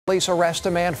Police arrest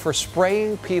a man for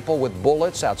spraying people with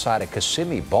bullets outside a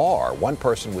Kissimmee bar. One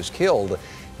person was killed,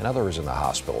 another is in the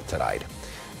hospital tonight.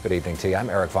 Good evening to you.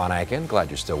 I'm Eric Von Anken. Glad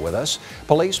you're still with us.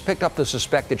 Police picked up the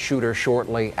suspected shooter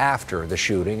shortly after the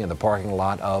shooting in the parking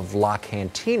lot of La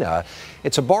Cantina.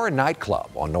 It's a bar and nightclub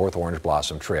on North Orange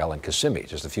Blossom Trail in Kissimmee,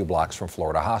 just a few blocks from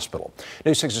Florida Hospital.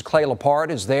 News 6's Clay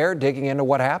Lepard is there digging into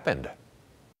what happened.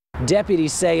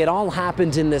 Deputies say it all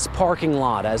happened in this parking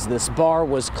lot as this bar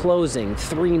was closing.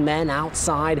 Three men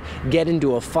outside get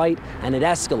into a fight and it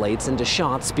escalates into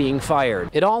shots being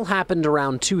fired. It all happened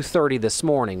around 2:30 this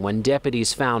morning when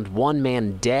deputies found one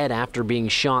man dead after being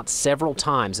shot several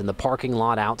times in the parking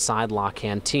lot outside La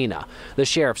Cantina. The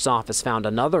sheriff's office found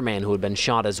another man who had been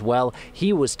shot as well.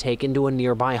 He was taken to a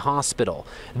nearby hospital.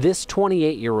 This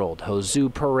 28-year-old, Jose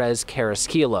Perez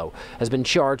Carrasquillo, has been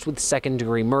charged with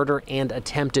second-degree murder and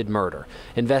attempted murder.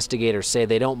 Investigators say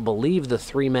they don't believe the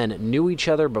three men knew each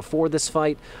other before this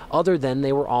fight, other than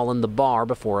they were all in the bar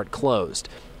before it closed.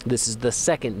 This is the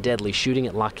second deadly shooting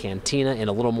at La Cantina in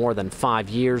a little more than 5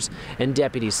 years, and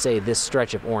deputies say this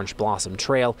stretch of Orange Blossom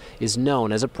Trail is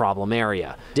known as a problem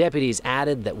area. Deputies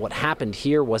added that what happened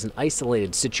here was an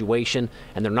isolated situation,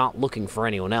 and they're not looking for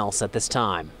anyone else at this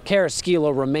time. Carrasquillo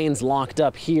remains locked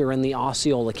up here in the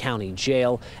Osceola County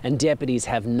Jail, and deputies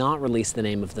have not released the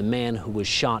name of the man who was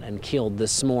shot and killed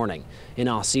this morning. In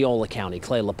Osceola County,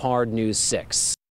 Clay Lepard, News 6.